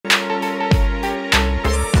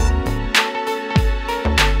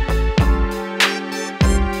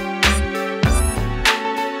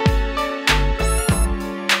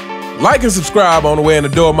Like and subscribe on the way in the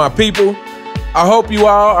door, my people. I hope you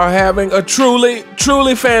all are having a truly,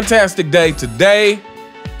 truly fantastic day today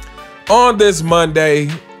on this Monday.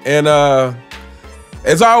 And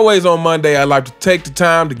as always on Monday, I'd like to take the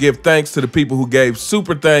time to give thanks to the people who gave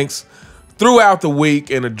super thanks throughout the week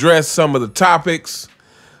and address some of the topics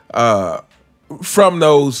from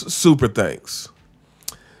those super thanks.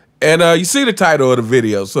 And you see the title of the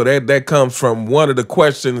video, so that comes from one of the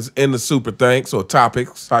questions in the super thanks, or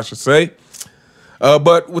topics, I should say.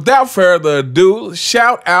 But without further ado,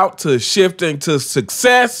 shout out to Shifting to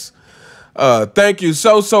Success. Thank you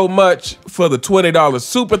so much for the $20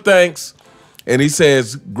 super thanks. And he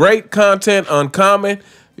says, great content, uncommon.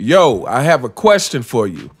 Yo, I have a question for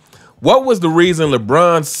you. What was the reason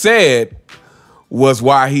LeBron said was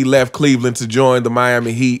why he left Cleveland to join the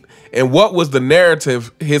Miami Heat? And what was the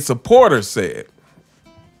narrative his supporters said?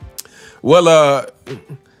 Well,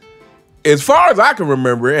 as far as I can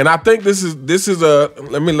remember, and I think this is a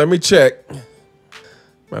let me check.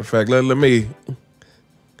 Matter of fact, let me.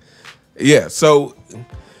 Yeah, so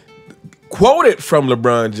quoted from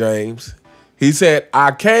LeBron James, he said,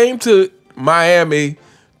 "I came to Miami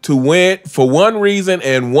to win for one reason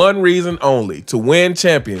and one reason only: to win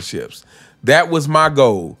championships. That was my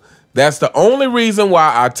goal. That's the only reason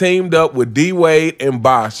why I teamed up with D-Wade and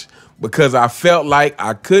Bosh, because I felt like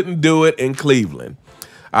I couldn't do it in Cleveland.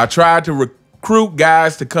 I tried to recruit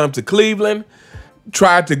guys to come to Cleveland,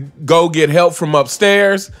 tried to go get help from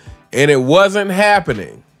upstairs, and it wasn't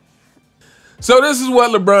happening." So this is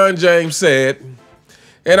what LeBron James said.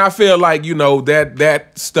 And I feel like, you know,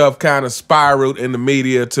 that stuff kind of spiraled in the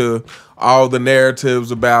media to all the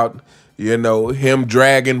narratives about, you know, him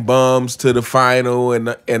dragging bums to the final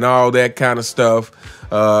and all that kind of stuff,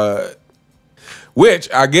 which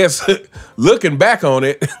I guess looking back on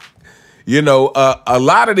it, you know, a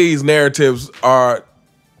lot of these narratives are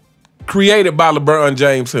created by LeBron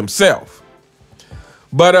James himself.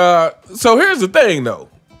 But so here's the thing, though.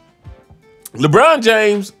 LeBron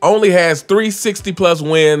James only has 3 60-plus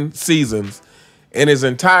win seasons in his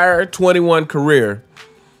entire 21 career.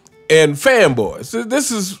 And fanboys,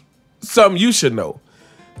 this is something you should know.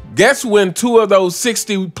 Guess when 2 of those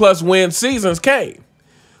 60-plus win seasons came?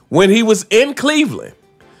 When he was in Cleveland.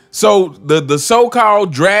 So the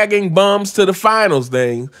so-called dragging bums to the finals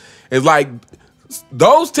thing is like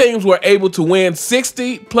those teams were able to win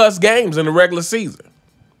 60-plus games in the regular season.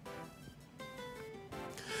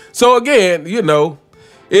 So again, you know,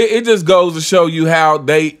 it just goes to show you how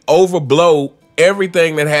they overblow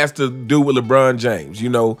everything that has to do with LeBron James. You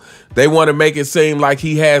know, they want to make it seem like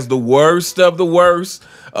he has the worst of the worst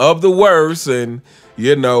of the worst. And,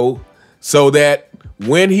 you know, so that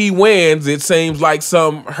when he wins, it seems like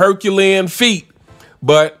some Herculean feat.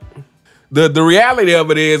 But the reality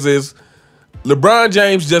of it is LeBron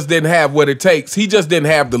James just didn't have what it takes. He just didn't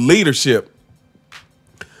have the leadership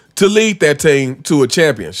to lead that team to a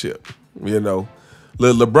championship. You know,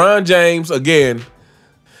 LeBron James, again,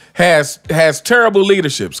 has terrible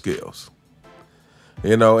leadership skills.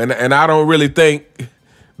 You know, and I don't really think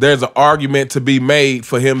there's an argument to be made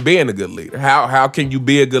for him being a good leader. How can you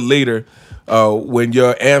be a good leader when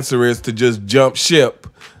your answer is to just jump ship?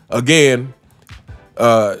 Again,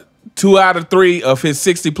 2 out of 3 of his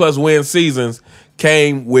 60-plus win seasons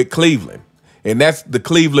came with Cleveland. And that's the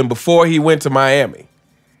Cleveland before he went to Miami.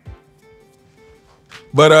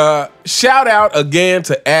 But shout out again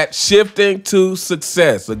to @Shifting to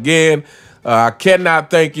Success. Again, I cannot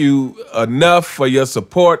thank you enough for your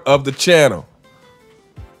support of the channel.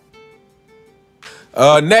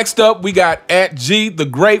 Next up, we got @G the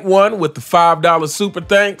Great One with the $5 super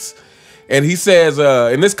thanks. And he says,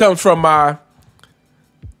 and this comes from my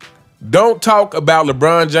 "Don't talk about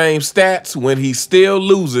LeBron James stats when he still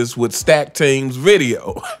loses with stacked teams"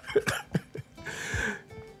 video.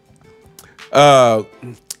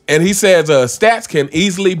 And he says, stats can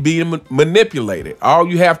easily be manipulated. All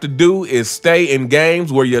you have to do is stay in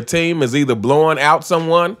games where your team is either blowing out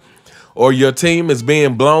someone or your team is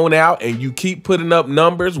being blown out, and you keep putting up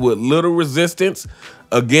numbers with little resistance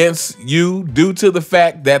against you due to the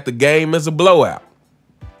fact that the game is a blowout.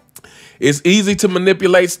 It's easy to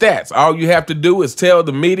manipulate stats. All you have to do is tell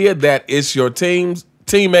the media that it's your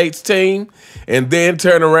teammates' team, and then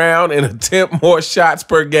turn around and attempt more shots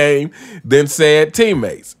per game than said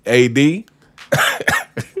teammates. AD.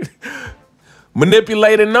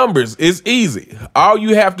 Manipulating numbers is easy. All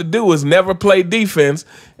you have to do is never play defense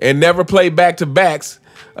and never play back-to-backs,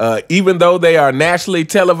 even though they are nationally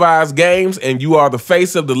televised games and you are the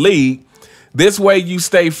face of the league. This way you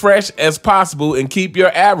stay fresh as possible and keep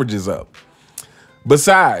your averages up.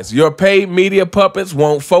 Besides, your paid media puppets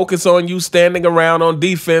won't focus on you standing around on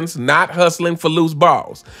defense, not hustling for loose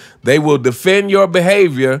balls. They will defend your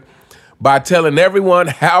behavior by telling everyone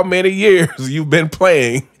how many years you've been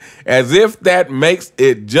playing, as if that makes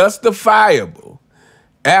it justifiable.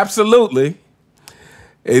 Absolutely.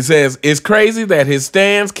 It says, it's crazy that his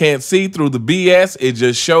stands can't see through the BS. It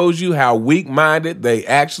just shows you how weak-minded they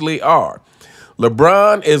actually are.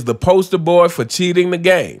 LeBron is the poster boy for cheating the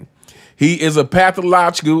game. He is a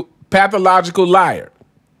pathological liar.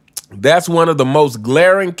 That's one of the most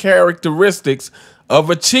glaring characteristics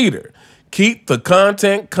of a cheater. Keep the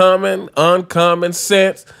content coming, uncommon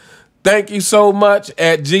sense. Thank you so much,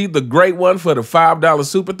 at G, the great one, for the $5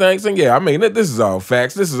 super thanks. And yeah, I mean, this is all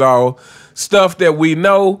facts. This is all stuff that we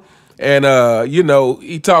know. And, you know,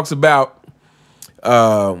 he talks about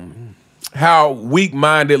how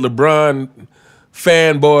weak-minded LeBron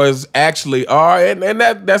fanboys actually are. And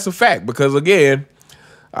that's a fact because, again,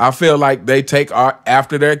 I feel like they take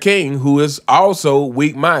after their king, who is also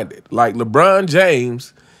weak-minded. Like LeBron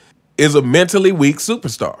James is a mentally weak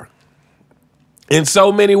superstar in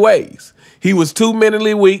so many ways. He was too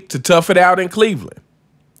mentally weak to tough it out in Cleveland.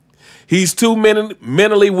 He's too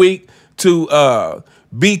mentally weak to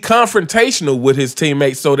be confrontational with his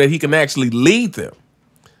teammates so that he can actually lead them.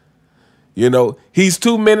 You know, he's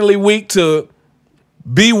too mentally weak to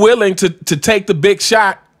be willing to take the big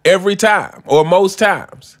shot every time or most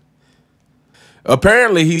times.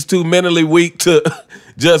 Apparently, he's too mentally weak to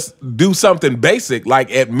just do something basic like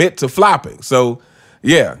admit to flopping. So,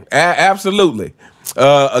 yeah, absolutely.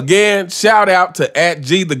 Again, shout out to at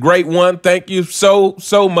G the Great One. Thank you so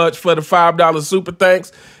much for the $5 super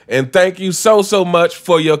thanks. And thank you so much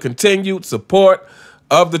for your continued support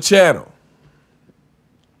of the channel.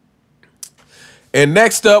 And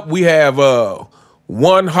next up, we have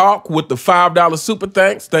One Hawk with the $5 super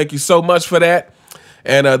thanks. Thank you so much for that.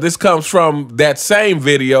 And this comes from that same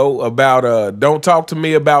video about don't talk to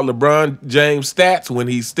me about LeBron James stats when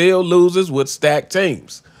he still loses with stacked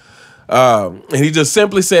teams. And he just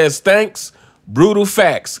simply says, thanks, brutal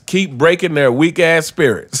facts. Keep breaking their weak-ass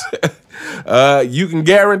spirits. You can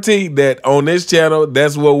guarantee that on this channel,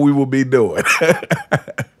 that's what we will be doing.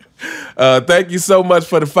 Thank you so much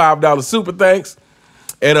for the $5 super thanks.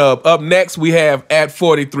 And up next, we have at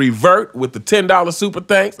 43vert with the $10 super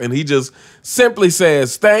thanks. And he just simply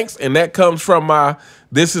says thanks. And that comes from my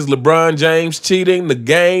This is LeBron James Cheating the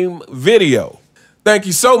Game video. Thank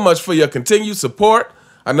you so much for your continued support.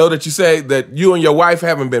 I know that you say that you and your wife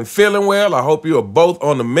haven't been feeling well. I hope you are both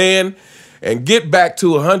on the mend and get back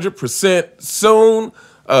to 100% soon.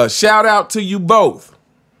 Shout out to you both.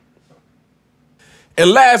 And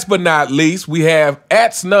last but not least, we have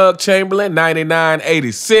at Snug Chamberlain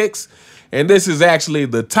 9986. And this is actually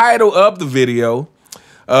the title of the video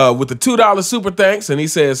with the $2 super thanks. And he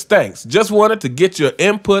says, thanks. Just wanted to get your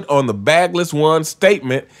input on the Bagless One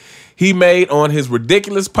statement he made on his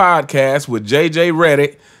ridiculous podcast with JJ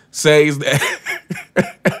Redick. Says that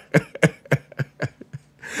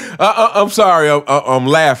I'm sorry, I'm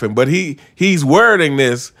laughing, but he's wording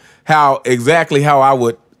this exactly how I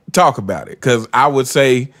would talk about it, because I would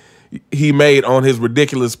say he made on his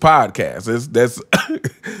ridiculous podcast.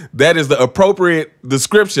 That is the appropriate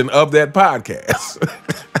description of that podcast.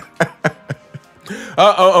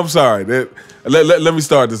 I'm sorry. Let me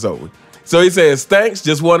start this over. So he says, thanks,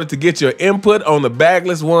 just wanted to get your input on the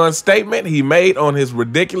Bagless One statement he made on his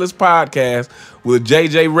ridiculous podcast with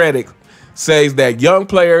JJ Redick. Says that young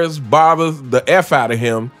players bother the F out of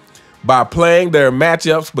him by playing their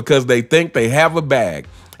matchups because they think they have a bag.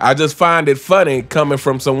 I just find it funny coming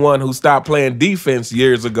from someone who stopped playing defense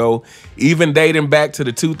years ago, even dating back to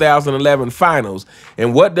the 2011 finals.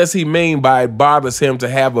 And what does he mean by it bothers him to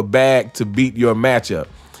have a bag to beat your matchup?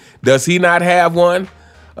 Does he not have one?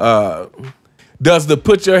 Does the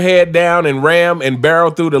put your head down and ram and barrel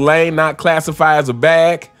through the lane not classify as a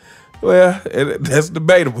bag? Well, that's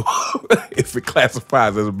debatable if it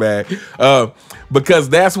classifies as a bag, because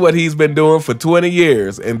that's what he's been doing for 20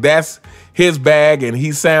 years, and that's his bag, and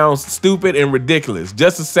he sounds stupid and ridiculous.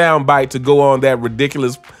 Just a soundbite to go on that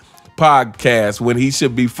ridiculous podcast when he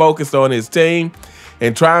should be focused on his team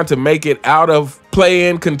and trying to make it out of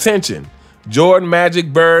play-in contention. Jordan,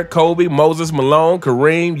 Magic, Bird, Kobe, Moses Malone,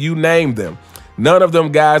 Kareem, you name them. None of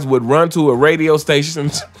them guys would run to a radio station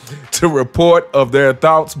to report of their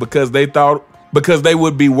thoughts because they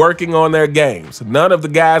would be working on their games. None of the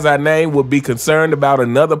guys I named would be concerned about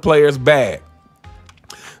another player's bag.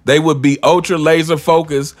 They would be ultra laser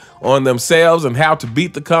focused on themselves and how to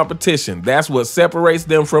beat the competition. That's what separates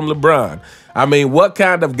them from LeBron. I mean, what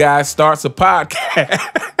kind of guy starts a podcast?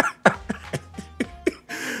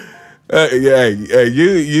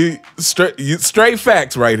 You straight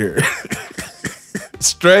facts right here.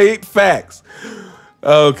 Straight facts.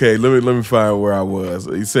 Okay, let me find where I was.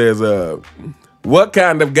 He says, what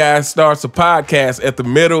kind of guy starts a podcast at the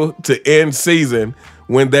middle to end season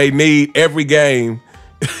when they need every game?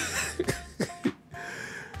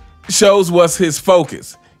 Shows what's his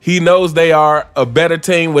focus. He knows they are a better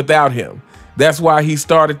team without him. That's why he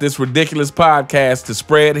started this ridiculous podcast to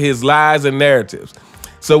spread his lies and narratives.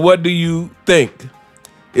 So what do you think?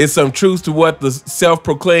 Is some truth to what the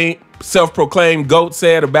self-proclaimed GOAT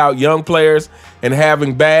said about young players and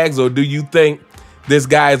having bags, or do you think this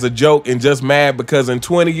guy is a joke and just mad because in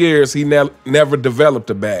 20 years he never developed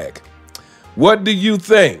a bag? What do you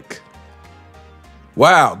think?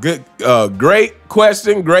 Wow, good, great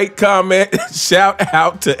question, great comment. Shout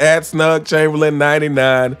out to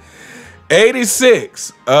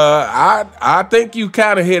 @SnugChamberlain9986. I think you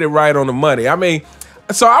kind of hit it right on the money. I mean,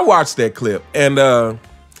 so I watched that clip, and the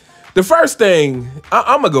first thing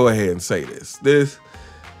I'm gonna go ahead and say this,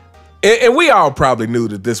 and we all probably knew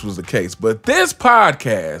that this was the case, but this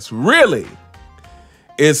podcast really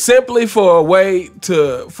is simply for a way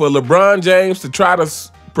for LeBron James to try to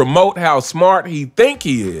promote how smart he think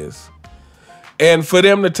he is, and for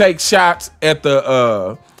them to take shots at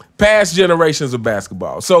the past generations of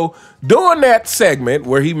basketball. So during that segment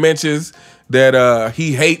where he mentions that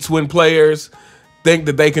he hates when players think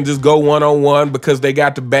that they can just go one-on-one because they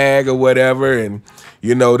got the bag or whatever, and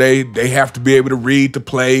you know they have to be able to read the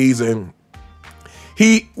plays, and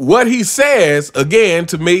what he says again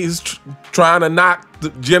to me is trying to knock the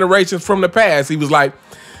generations from the past. He was like,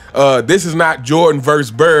 this is not Jordan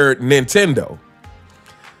versus Bird Nintendo.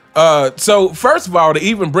 So first of all, to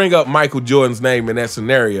even bring up Michael Jordan's name in that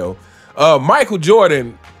scenario, Michael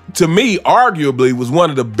Jordan, to me, arguably was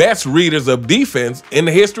one of the best readers of defense in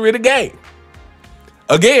the history of the game.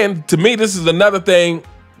 Again, to me, this is another thing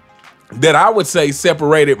that I would say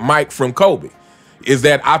separated Mike from Kobe, is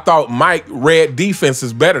that I thought Mike read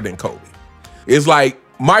defenses better than Kobe. It's like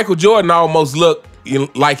Michael Jordan almost looked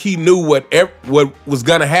like he knew what was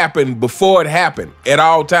going to happen before it happened at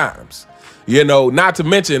all times. You know, not to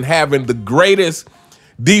mention having the greatest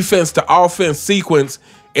defense to offense sequence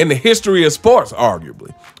in the history of sports,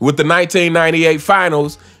 arguably, with the 1998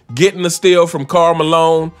 finals, getting the steal from Karl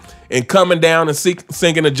Malone and coming down and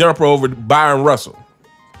sinking a jumper over Byron Russell,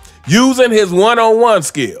 using his one-on-one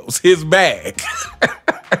skills, his bag,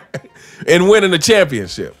 and winning the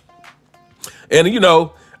championship. And, you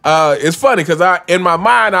know, it's funny because in my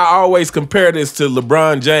mind, I always compare this to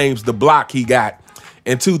LeBron James, the block he got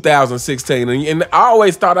in 2016. And I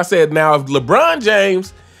always thought, I said, now, if LeBron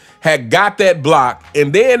James had got that block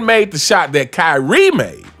and then made the shot that Kyrie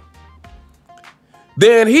made,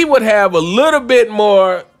 then he would have a little bit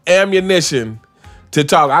more ammunition to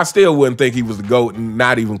talk. I still wouldn't think he was the GOAT, and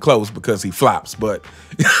not even close, because he flops. But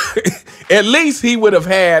at least he would have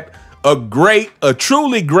had a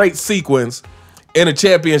truly great sequence in a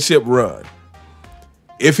championship run.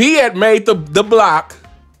 If he had made the block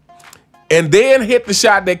and then hit the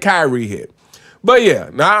shot that Kyrie hit. But yeah,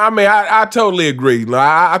 I mean, I totally agree.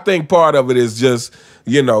 I think part of it is just,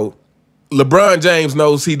 you know, LeBron James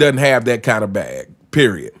knows he doesn't have that kind of bag,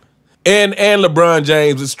 period. And LeBron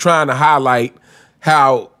James is trying to highlight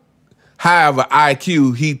how high of an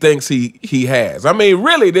IQ he thinks he has. I mean,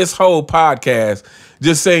 really, this whole podcast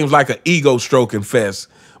just seems like an ego stroking fest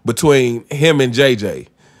between him and JJ.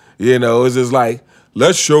 You know, it's just like,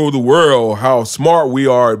 let's show the world how smart we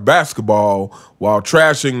are at basketball while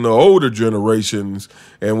trashing the older generations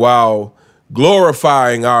and while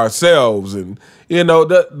glorifying ourselves. And, you know,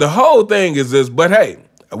 the whole thing is this. But hey,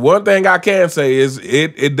 one thing I can say is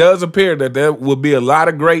it does appear that there will be a lot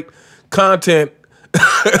of great content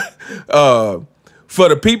for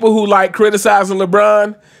the people who like criticizing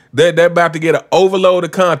LeBron. They're about to get an overload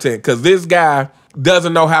of content because this guy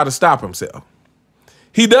doesn't know how to stop himself.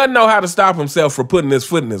 He doesn't know how to stop himself from putting his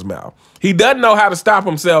foot in his mouth. He doesn't know how to stop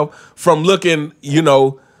himself from looking, you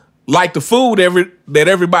know, like the fool that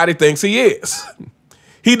everybody thinks he is.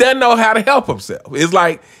 He doesn't know how to help himself. It's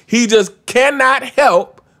like he just cannot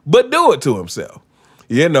help but do it to himself.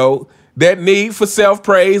 You know, that need for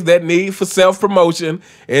self-praise, that need for self-promotion,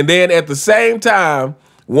 and then at the same time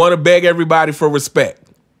want to beg everybody for respect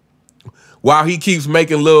while he keeps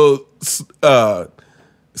making little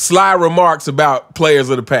sly remarks about players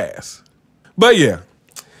of the past. But yeah,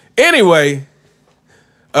 anyway,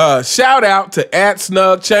 shout out to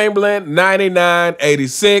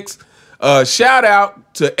 @SnugChamberlain9986. Shout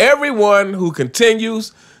out to everyone who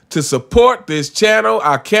continues to support this channel.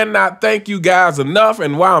 I cannot thank you guys enough.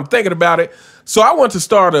 And while I'm thinking about it, so I want to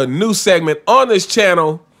start a new segment on this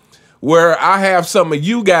channel where I have some of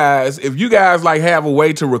you guys, if you guys like have a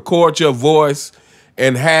way to record your voice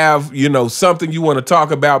and have, you know, something you want to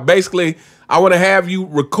talk about. Basically, I want to have you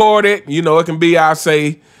record it. You know, it can be, I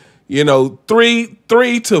say, you know, 3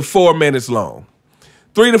 to 4 minutes long.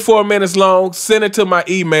 3 to 4 minutes long. Send it to my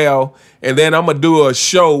email, and then I'm going to do a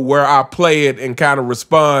show where I play it and kind of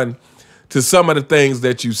respond to some of the things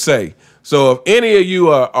that you say. So if any of you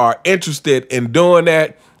are interested in doing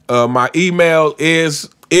that, my email is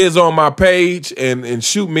on my page, and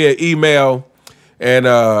shoot me an email. And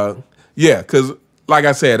yeah, because like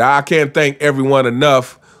I said, I can't thank everyone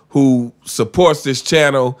enough who supports this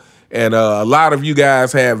channel. And a lot of you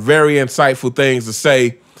guys have very insightful things to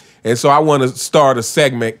say. And so I want to start a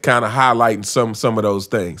segment kind of highlighting some of those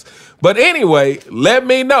things. But anyway, let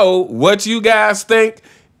me know what you guys think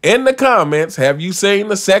in the comments. Have you seen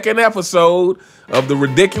the second episode of the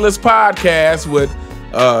Ridiculous Podcast with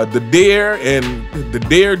the Deer and the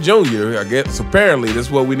Deer Jr.? I guess apparently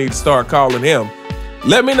that's what we need to start calling him.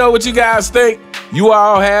 Let me know what you guys think. You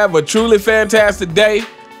all have a truly fantastic day,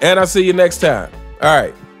 and I'll see you next time. All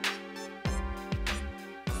right.